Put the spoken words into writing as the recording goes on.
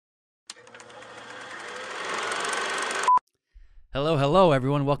Hello, hello,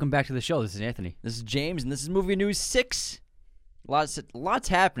 everyone. Welcome back to the show. This is Anthony. This is James, and this is Movie News 6. Lots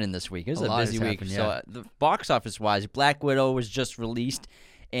happening this week. It was a busy week. Happened, yeah. So the box office-wise, Black Widow was just released,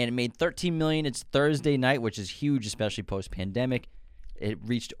 and it made $13 million. It's Thursday night, which is huge, especially post-pandemic. It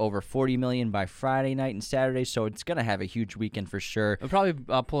reached over $40 million by Friday night and Saturday, so it's going to have a huge weekend for sure. It'll probably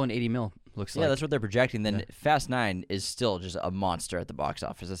pull in $80 million, looks like. Yeah, that's what they're projecting. Then Fast 9 is still just a monster at the box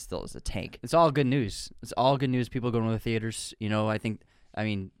office. It still is a tank. It's all good news. It's all good news. People going to the theaters. You know,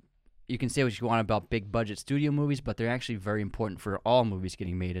 you can say what you want about big budget studio movies, but they're actually very important for all movies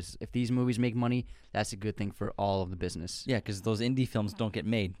getting made. If these movies make money, that's a good thing for all of the business. Yeah, because those indie films don't get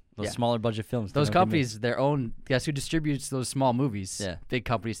made. Those smaller budget films. Those companies, their own, guess who distributes those small movies? Yeah. Big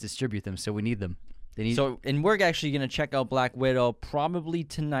companies distribute them, so we need them. And we're actually going to check out Black Widow probably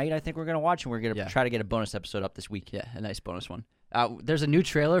tonight. I think we're going to watch, and we're going to try to get a bonus episode up this week. Yeah, a nice bonus one. There's a new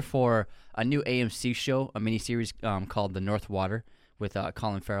trailer for a new AMC show, a miniseries called The North Water with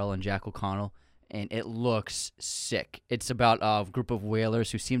Colin Farrell and Jack O'Connell, and it looks sick. It's about a group of whalers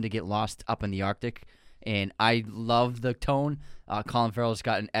who seem to get lost up in the Arctic, and I love the tone. Colin Farrell's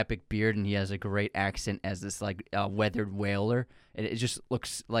got an epic beard, and he has a great accent as this weathered whaler. It just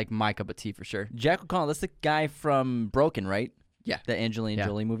looks like my cup of tea for sure. Jack O'Connell, that's the guy from Broken, right? Yeah. The Angelina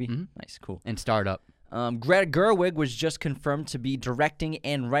Jolie movie? Mm-hmm. Nice, cool. And Startup. Greta Gerwig was just confirmed to be directing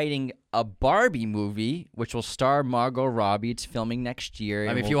and writing a Barbie movie, which will star Margot Robbie. It's filming next year.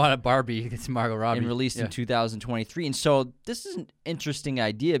 If you want a Barbie, it's Margot Robbie. And released in 2023. And so this is an interesting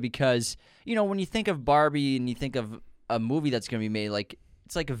idea because, when you think of Barbie and you think of a movie that's going to be made,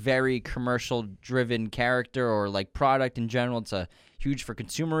 it's like a very commercial-driven character or product in general. It's huge for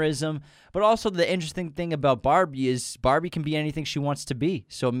consumerism. But also the interesting thing about Barbie is Barbie can be anything she wants to be.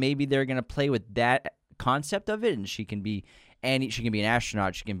 So maybe they're going to play with that concept of it, and she can be an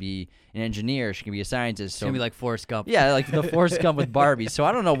astronaut, she can be an engineer, she can be a scientist. So, it's going to be like Forrest Gump. Yeah, like the Forrest Gump with Barbie. So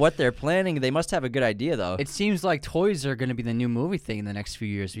I don't know what they're planning. They must have a good idea, though. It seems like toys are going to be the new movie thing in the next few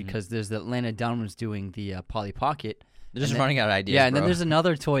years because there's the Lana Dunham's doing the Polly Pocket. They're just running out of ideas. Yeah, and then there's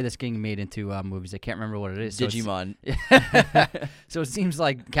another toy that's getting made into movies. I can't remember what it is. Digimon. So it seems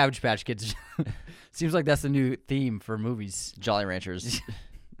like Cabbage Patch Kids. Seems like that's the new theme for movies. Jolly Ranchers.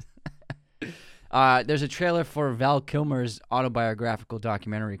 There's a trailer for Val Kilmer's autobiographical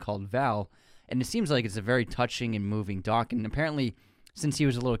documentary called Val, and it seems like it's a very touching and moving doc. And apparently, since he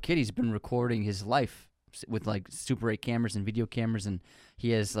was a little kid, he's been recording his life with Super 8 cameras and video cameras, and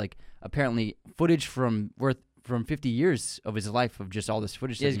he has apparently footage from 50 years of his life of just all this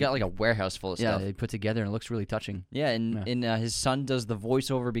footage. Yeah, he's got a warehouse full of stuff. Yeah, they put together, and it looks really touching. Yeah, and his son does the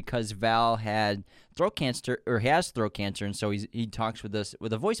voiceover because Val had throat cancer, or has throat cancer, and so he talks with us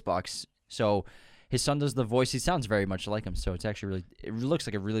with a voice box. So his son does the voice. He sounds very much like him, so it's actually it looks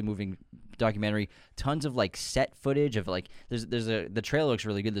like a really moving documentary. Tons of set footage of the trailer looks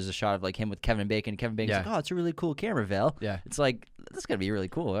really good. There's a shot of him with Kevin Bacon. Kevin Bacon's like, "Oh, it's a really cool camera, Val." Yeah. It's that's gonna be really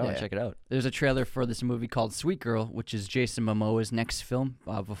cool. I want to check it out. There's a trailer for this movie called Sweet Girl, which is Jason Momoa's next film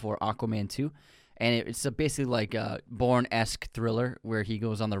before Aquaman 2. And it's basically a Bourne-esque thriller where he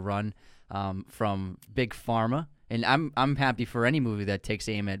goes on the run from Big Pharma. And I'm happy for any movie that takes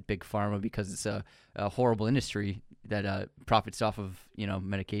aim at Big Pharma because it's a horrible industry that profits off of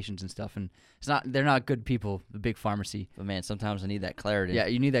medications and stuff, and they're not good people. The big pharmacy. But man, sometimes I need that clarity. Yeah,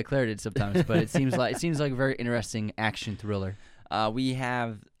 you need that clarity sometimes. But it seems like a very interesting action thriller. We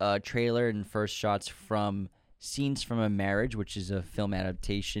have a trailer and first shots from Scenes from a Marriage, which is a film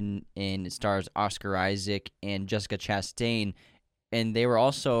adaptation, and it stars Oscar Isaac and Jessica Chastain, and they were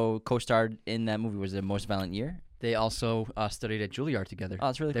also co-starred in that movie. Was it Most Violent Year? They also studied at Juilliard together. Oh,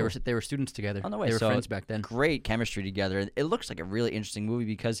 that's really cool. They were students together. Oh, no way. They were friends back then. Great chemistry together. It looks like a really interesting movie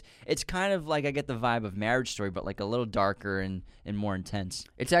because it's kind of I get the vibe of Marriage Story, but a little darker and more intense.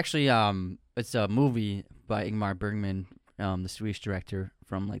 It's actually it's a movie by Ingmar Bergman, the Swedish director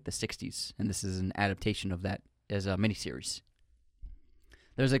from the 60s, and this is an adaptation of that as a miniseries.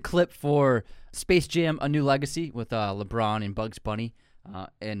 There's a clip for Space Jam: A New Legacy with LeBron and Bugs Bunny.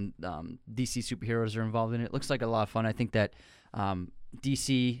 And DC superheroes are involved in it. It looks like a lot of fun. I think that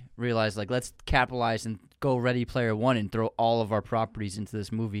DC realized let's capitalize and go Ready Player One and throw all of our properties into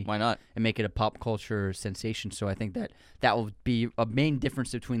this movie. Why not? And make it a pop culture sensation. So I think that will be a main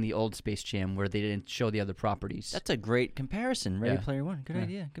difference between the old Space Jam where they didn't show the other properties. That's a great comparison. Ready Player One. Good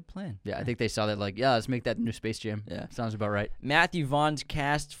idea. Good plan. Yeah, I think they saw that let's make that new Space Jam. Yeah. Sounds about right. Matthew Vaughn's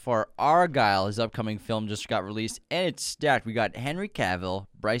cast for Argylle, his upcoming film, just got released, and it's stacked. We got Henry Cavill,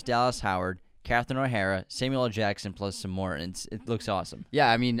 Bryce Dallas Howard, Catherine O'Hara, Samuel L. Jackson, plus some more, and it looks awesome. Yeah,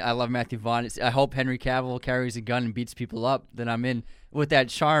 I love Matthew Vaughn. I hope Henry Cavill carries a gun and beats people up. Then I'm in with that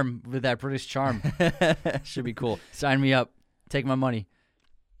charm, with that British charm. Should be cool. Sign me up. Take my money.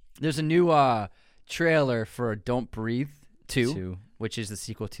 There's a new trailer for Don't Breathe 2, which is the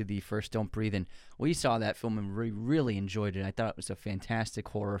sequel to the first Don't Breathe. And we saw that film and we really enjoyed it. I thought it was a fantastic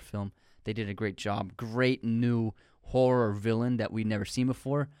horror film. They did a great job. Great new horror villain that we'd never seen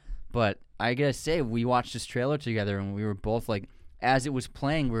before. But I gotta say, we watched this trailer together and we were both like, as it was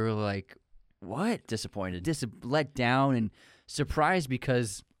playing, we were like, what? Disappointed. Let down and surprised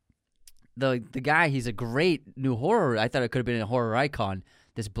because the guy, he's a great new horror. I thought it could have been a horror icon,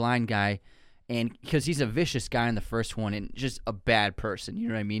 this blind guy. And because he's a vicious guy in the first one and just a bad person, you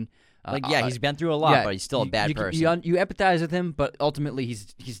know what I mean? He's been through a lot, but he's still a bad person. You empathize with him, but ultimately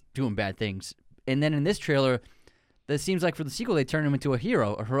he's doing bad things. And then in this trailer, it seems like for the sequel, they turn him into a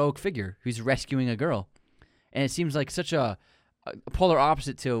hero, a heroic figure who's rescuing a girl. And it seems like such a polar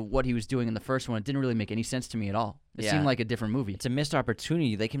opposite to what he was doing in the first one. It didn't really make any sense to me at all. It seemed like a different movie. It's a missed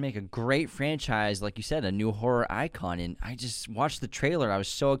opportunity. They can make a great franchise, like you said, a new horror icon. And I just watched the trailer. I was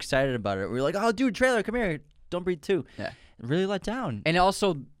so excited about it. We were like, oh, dude, trailer, come here. Don't Breathe 2. Yeah. Really let down. And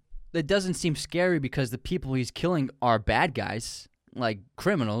also, it doesn't seem scary because the people he's killing are bad guys, like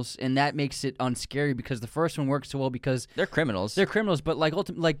criminals, and that makes it unscary because the first one works so well because they're criminals. They're criminals, but like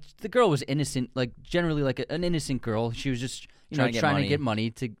the girl was innocent, like generally like an innocent girl. She was just trying to get money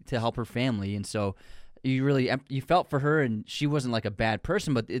to help her family, and so you felt for her, and she wasn't like a bad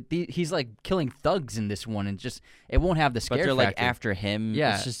person, but he's like killing thugs in this one, and just it won't have the scare factor. But they're like after him.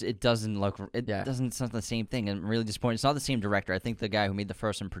 Yeah, it's just it doesn't look. It's not the same thing. I'm really disappointed. It's not the same director. I think the guy who made the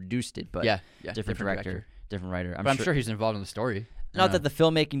first one produced it, but different director, different writer. I'm sure he's involved in the story. Not that the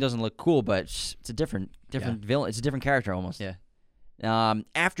filmmaking doesn't look cool, but it's a different villain. It's a different character almost. Yeah.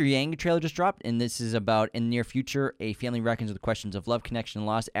 After Yang trailer just dropped, and this is about in the near future, a family reckons with questions of love, connection, and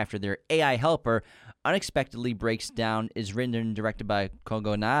loss after their AI helper unexpectedly breaks down. Is written and directed by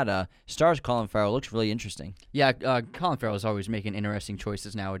Kogo Nada. Stars Colin Farrell. Looks really interesting. Yeah, Colin Farrell is always making interesting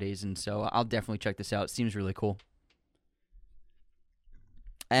choices nowadays, and so I'll definitely check this out. It seems really cool.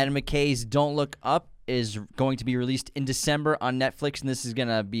 Adam McKay's Don't Look Up is going to be released in December on Netflix, and this is going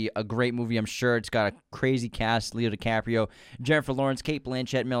to be a great movie, I'm sure. It's got a crazy cast: Leo DiCaprio, Jennifer Lawrence, Cate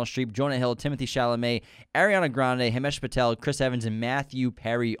Blanchett, Meryl Streep, Jonah Hill, Timothée Chalamet, Ariana Grande, Himesh Patel, Chris Evans, and Matthew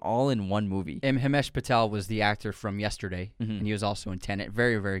Perry all in one movie. And Himesh Patel was the actor from Yesterday, and he was also in Tenet.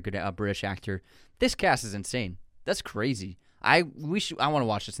 Very, very good British actor. This cast is insane. That's crazy. I want to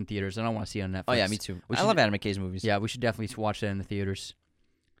watch this in theaters. I don't want to see it on Netflix. Oh, yeah, me too. I love Adam McKay's movies. Yeah, we should definitely watch that in the theaters.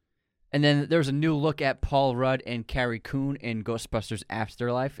 And then there's a new look at Paul Rudd and Carrie Coon in Ghostbusters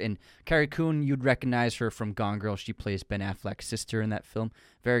Afterlife. And Carrie Coon, you'd recognize her from Gone Girl. She plays Ben Affleck's sister in that film.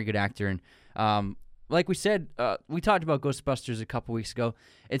 Very good actor. And like we said, we talked about Ghostbusters a couple weeks ago.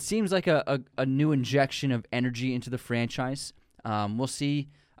 It seems like a new injection of energy into the franchise. We'll see.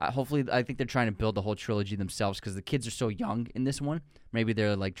 Hopefully, I think they're trying to build the whole trilogy themselves because the kids are so young in this one. Maybe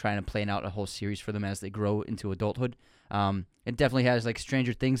they're like trying to plan out a whole series for them as they grow into adulthood. It definitely has like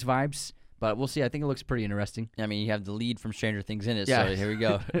Stranger Things vibes, but we'll see. I think it looks pretty interesting. I mean, you have the lead from Stranger Things in it, so here we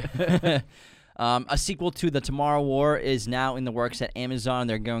go. A sequel to The Tomorrow War is now in the works at Amazon.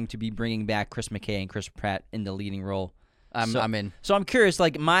 They're going to be bringing back Chris McKay and Chris Pratt in the leading role. I'm in. So I'm curious,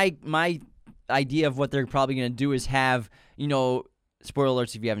 like my idea of what they're probably going to do is have, spoiler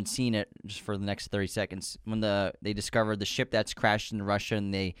alerts if you haven't seen it, just for the next 30 seconds, when they discover the ship that's crashed in Russia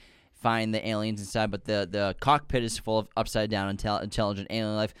and they find the aliens inside, but the cockpit is full of upside-down intelligent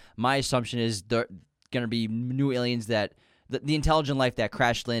alien life. My assumption is they're going to be new aliens that the intelligent life that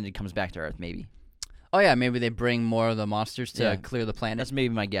crash landed comes back to Earth, maybe. Oh, yeah, maybe they bring more of the monsters to clear the planet. That's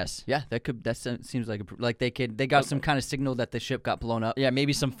maybe my guess. Yeah, that seems like they got some kind of signal that the ship got blown up. Yeah,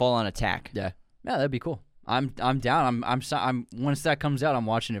 maybe some full-on attack. Yeah, that'd be cool. I'm down. I'm once that comes out, I'm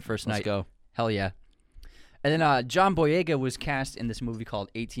watching it first night. Let's go. Hell yeah. And then John Boyega was cast in this movie called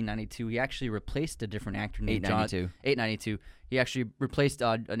 1892. He actually replaced a different actor named 892. He actually replaced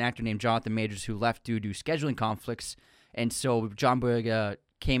an actor named Jonathan Majors who left due to scheduling conflicts. And so John Boyega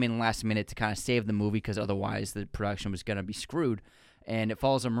came in last minute to kind of save the movie because otherwise the production was going to be screwed. And it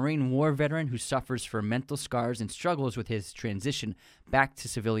follows a Marine War veteran who suffers from mental scars and struggles with his transition back to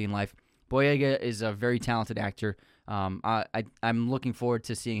civilian life. Boyega is a very talented actor. I'm looking forward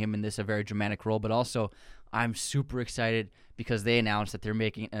to seeing him in this, a very dramatic role, but also I'm super excited because they announced that they're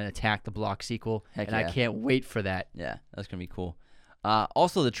making an Attack the Block sequel, I can't wait for that. Yeah, that's going to be cool.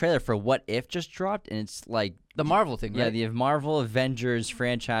 Also, the trailer for What If just dropped, and it's like the Marvel thing, right? Yeah, the Marvel Avengers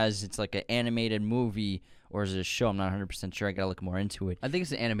franchise. It's like an animated movie, or is it a show? I'm not 100% sure. I got to look more into it. I think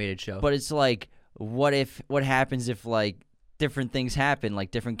it's an animated show. But it's like, what happens if like different things happen,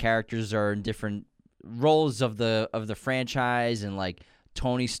 like different characters are in different roles of the franchise, and like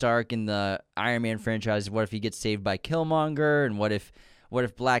Tony Stark in the Iron Man franchise, what if he gets saved by Killmonger, and what if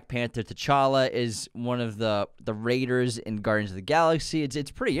Black Panther T'Challa is one of the Raiders in Guardians of the Galaxy?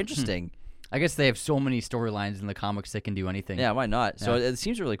 It's pretty interesting. I guess they have so many storylines in the comics they can do anything. Yeah, why not? So it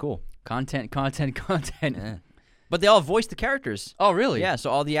seems really cool. Content. Yeah. But they all voice the characters. Oh, really? Yeah, so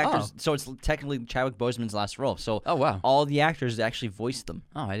all the actors. So it's technically Chadwick Boseman's last role. So wow. all the actors actually voiced them.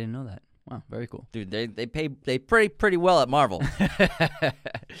 Oh, I didn't know that. Wow, very cool. Dude, they pay pretty well at Marvel.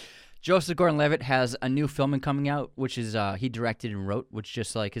 Joseph Gordon-Levitt has a new film coming out, which is he directed and wrote, which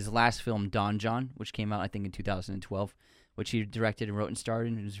just like his last film, Don John, which came out I think in 2012, which he directed and wrote and starred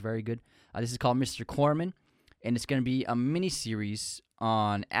in. It was very good. This is called Mr. Corman, and it's going to be a mini-series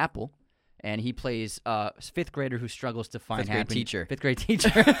on Apple. And he plays a fifth grader who struggles to find happiness. Fifth grade teacher.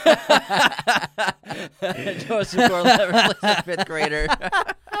 Joseph Gordon-Levitt plays a fifth grader.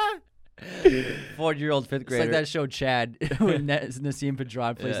 4-year-old fifth grader. It's like that show Chad when Nassim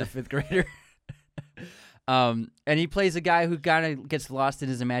Pedrad plays a fifth grader. And he plays a guy who kind of gets lost in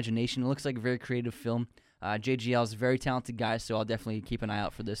his imagination. It looks like a very creative film. JGL is a very talented guy, so I'll definitely keep an eye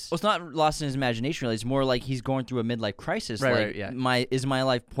out for this. Well, it's not lost in his imagination, really. It's more like he's going through a midlife crisis. Right, yeah. Is my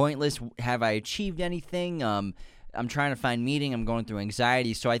life pointless? Have I achieved anything? I'm trying to find meaning. I'm going through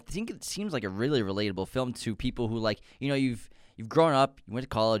anxiety. So I think it seems like a really relatable film to people who, like, you've grown up, you went to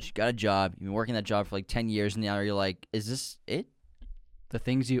college, you got a job, you've been working that job for like 10 years, and now you're like, is this it? The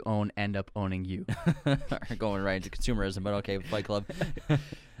things you own end up owning you. Going right into consumerism, but okay, Fight Club.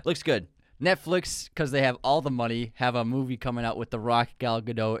 Looks good. Netflix, because they have all the money, have a movie coming out with The Rock, Gal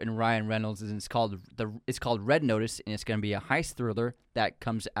Gadot, and Ryan Reynolds, and it's called Red Notice, and it's going to be a heist thriller that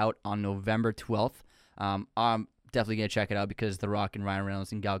comes out on November 12th. I'm definitely going to check it out because The Rock and Ryan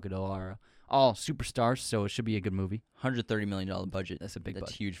Reynolds and Gal Gadot are all superstars, so it should be a good movie. $130 million budget. That's a big budget.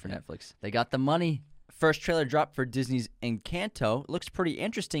 That's huge for Netflix. They got the money. First trailer dropped for Disney's Encanto. It looks pretty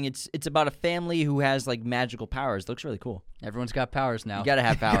interesting. It's about a family who has like magical powers. It looks really cool. Everyone's got powers now. You gotta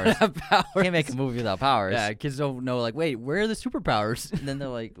have powers. Can't make a movie without powers. Yeah, kids don't know, like, wait, where are the superpowers? And then they're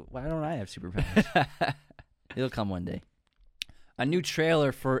like, why don't I have superpowers? It'll come one day. A new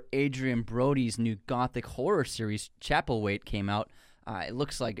trailer for Adrian Brody's new gothic horror series, Chapelwaite, came out. It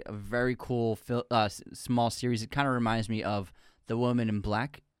looks like a very cool small series. It kind of reminds me of The Woman in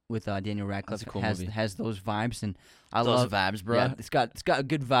Black with Daniel Radcliffe. That's a cool movie. Has those vibes, and I those love vibes, bro. Yeah, it's got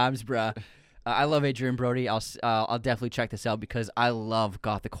good vibes, bruh. I love Adrian Brody. I'll definitely check this out because I love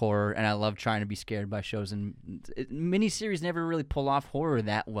gothic horror and I love trying to be scared by shows. And miniseries never really pull off horror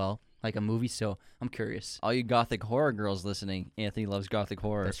that well, like a movie. So I'm curious. All you gothic horror girls listening, Anthony loves gothic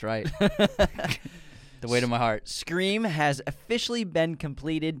horror. That's right. The weight of my heart. Scream has officially been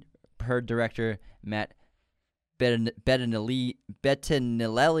completed per director Matt Bettinelli.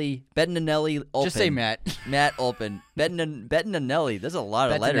 Just say Matt. Matt Olpin. Bettinelli. There's a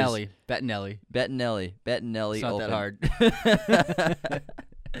lot of letters. Bettinelli. It's not Olpin. that hard.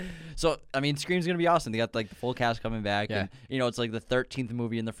 So, I mean, Scream's going to be awesome. They got like the full cast coming back. Yeah. And, it's like the 13th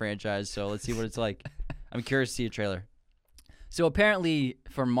movie in the franchise. So let's see what it's like. I'm curious to see a trailer. So apparently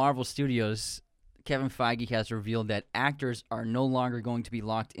for Marvel Studios, Kevin Feige has revealed that actors are no longer going to be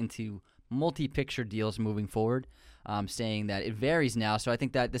locked into multi-picture deals moving forward, saying that it varies now. So I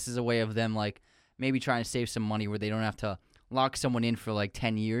think that this is a way of them like maybe trying to save some money where they don't have to lock someone in for like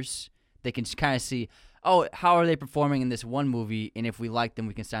 10 years. They can kind of see, oh, how are they performing in this one movie, and if we like them,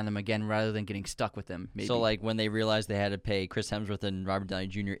 we can sign them again rather than getting stuck with them. Maybe. So like when they realized they had to pay Chris Hemsworth and Robert Downey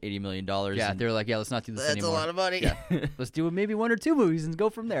Jr. $80 million. Yeah, they're like, yeah, let's not do this anymore. That's a lot of money. Yeah. Let's do maybe 1 or 2 movies and go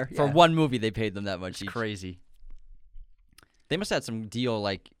from there. For one movie, they paid them that much It's each. crazy. They must have had some deal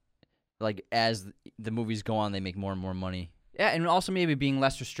like as the movies go on, they make more and more money. Yeah, and also maybe being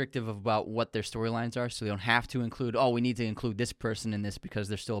less restrictive about what their storylines are, so they don't have to include, we need to include this person in this because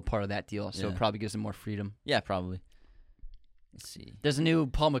they're still a part of that deal, so it probably gives them more freedom. Yeah, probably. Let's see. There's a new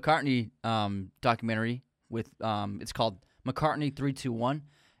Paul McCartney documentary with, it's called McCartney 321,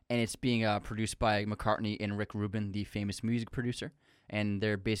 and it's being produced by McCartney and Rick Rubin, the famous music producer, and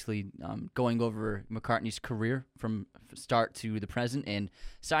they're basically going over McCartney's career from start to the present, and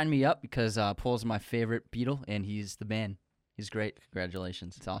sign me up because Paul's my favorite Beatle, and he's the man. He's great.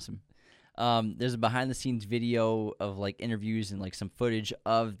 Congratulations. It's awesome. There's a behind-the-scenes video of like interviews and like some footage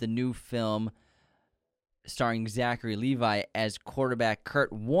of the new film starring Zachary Levi as quarterback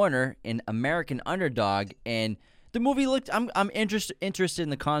Kurt Warner in American Underdog, and the movie looked. I'm interested in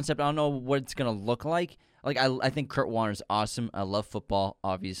the concept. I don't know what it's gonna look like. Like I think Kurt Warner's awesome. I love football.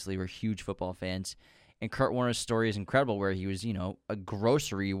 Obviously, we're huge football fans, and Kurt Warner's story is incredible. Where he was, a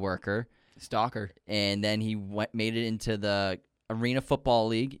grocery worker. Stalker. And then he made it into the Arena Football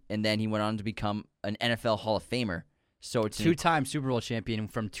League, and then he went on to become an NFL Hall of Famer. So it's Two-time Super Bowl champion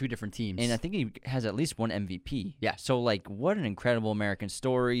from two different teams. and I think he has at least one MVP. Yeah. So, like, what an incredible American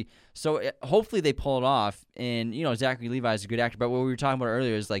story. So, hopefully they pull it off. And, Zachary Levi is a good actor. But what we were talking about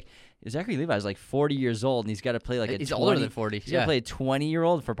earlier is, like, Zachary Levi is, like, 40 years old, and he's got to play, like, he's older than 40. He's got to play a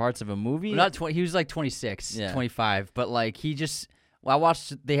 20-year-old for parts of a movie. Well, not 20. He was like 26, 25. But, like, he just... Well, I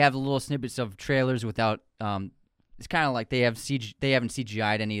watched... They have little snippets of trailers without... it's kind of like they haven't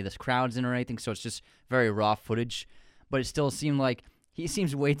CGI'd any of the crowds in or anything, so it's just very raw footage. But it still seemed like he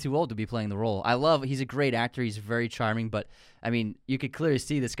seems way too old to be playing the role. He's a great actor. He's very charming, but I mean, you could clearly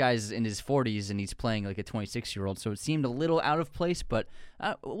see this guy's in his 40s and he's playing like a 26-year-old. So it seemed a little out of place, but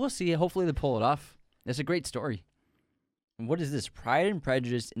we'll see. Hopefully they pull it off. It's a great story. What is this Pride and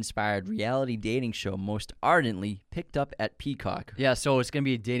Prejudice inspired reality dating show most ardently picked up at Peacock? Yeah, so it's going to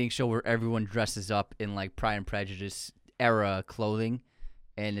be a dating show where everyone dresses up in like Pride and Prejudice era clothing,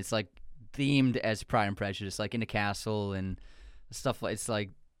 and it's like themed as Pride and Prejudice, like in a castle and stuff. It's like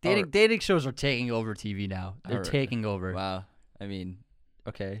dating shows are taking over TV now. They're taking over. Wow. I mean,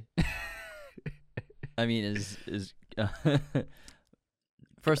 okay. I mean, is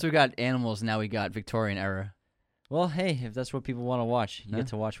first we got animals, now we got Victorian era. Well, hey, if that's what people want to watch, you get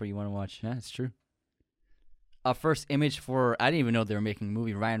to watch what you want to watch. Yeah, it's true. First image for I didn't even know they were making a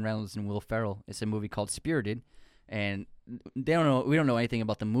movie. Ryan Reynolds and Will Ferrell. It's a movie called Spirited, and we don't know anything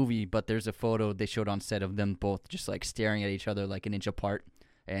about the movie, but there's a photo they showed on set of them both just like staring at each other like an inch apart,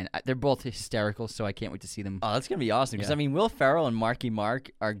 and they're both hysterical, so I can't wait to see them. Oh, that's gonna be awesome, because I mean, Will Ferrell and Marky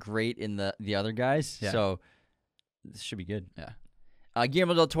Mark are great in the other guys, so this should be good. Yeah.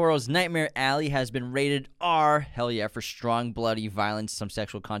 Guillermo del Toro's Nightmare Alley has been rated R, hell yeah, for strong, bloody violence, some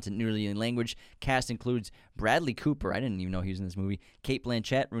sexual content, nudity, and language. Cast includes Bradley Cooper, I didn't even know he was in this movie, Cate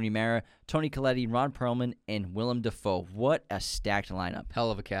Blanchett, Rooney Mara, Tony Colletti, Ron Perlman, and Willem Dafoe. What a stacked lineup. Hell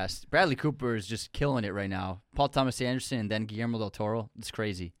of a cast. Bradley Cooper is just killing it right now. Paul Thomas Anderson and then Guillermo del Toro. It's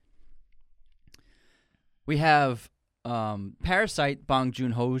crazy. We have Parasite, Bong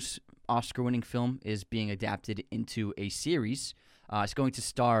Joon-ho's Oscar-winning film, is being adapted into a series. It's going to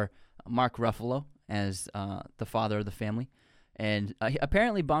star Mark Ruffalo as the father of the family. And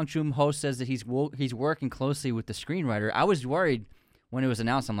apparently Bong Joon-ho says that he's working closely with the screenwriter. I was worried when it was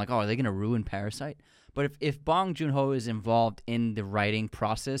announced. I'm like, oh, are they going to ruin Parasite? But if Bong Joon-ho is involved in the writing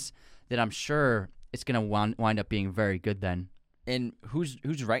process, then I'm sure it's going to wind up being very good then. And who's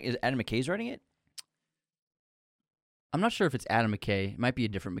writing? Is Adam McKay's writing it? I'm not sure if it's Adam McKay. It might be a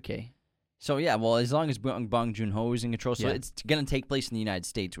different McKay. So, yeah, well, as long as Bong Joon-ho is in control, so it's going to take place in the United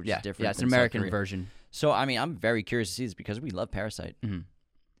States, which is different. Yeah, it's an American version. So, I mean, I'm very curious to see this because we love Parasite. Mm-hmm.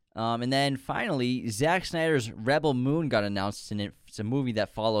 And then, finally, Zack Snyder's Rebel Moon got announced, and it's a movie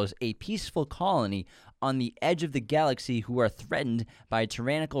that follows a peaceful colony on the edge of the galaxy who are threatened by a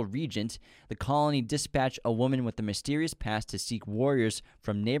tyrannical regent. The colony dispatch a woman with a mysterious past to seek warriors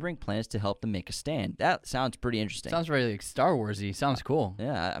from neighboring planets to help them make a stand. That sounds pretty interesting. Sounds very like Star Wars-y. Sounds cool.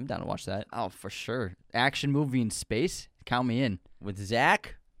 Yeah, I'm down to watch that. Oh, for sure. Action movie in space? Count me in. With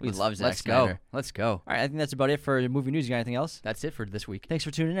Zach? We love Zack Snyder. Let's go. All right, I think that's about it for movie news. You got anything else? That's it for this week. Thanks for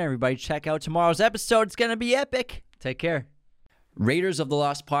tuning in, everybody. Check out tomorrow's episode. It's going to be epic. Take care. Raiders of the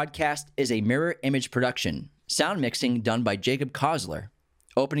Lost Podcast is a mirror image production. Sound mixing done by Jacob Kozler.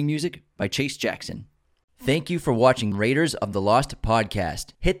 Opening music by Chase Jackson. Thank you for watching Raiders of the Lost Podcast.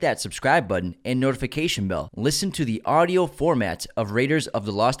 Hit that subscribe button and notification bell. Listen to the audio format of Raiders of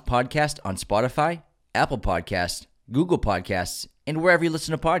the Lost Podcast on Spotify, Apple Podcasts, Google Podcasts, and wherever you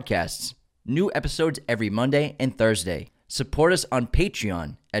listen to podcasts. New episodes every Monday and Thursday. Support us on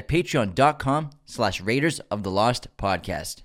Patreon at patreon.com/Raiders of the Lost Podcast.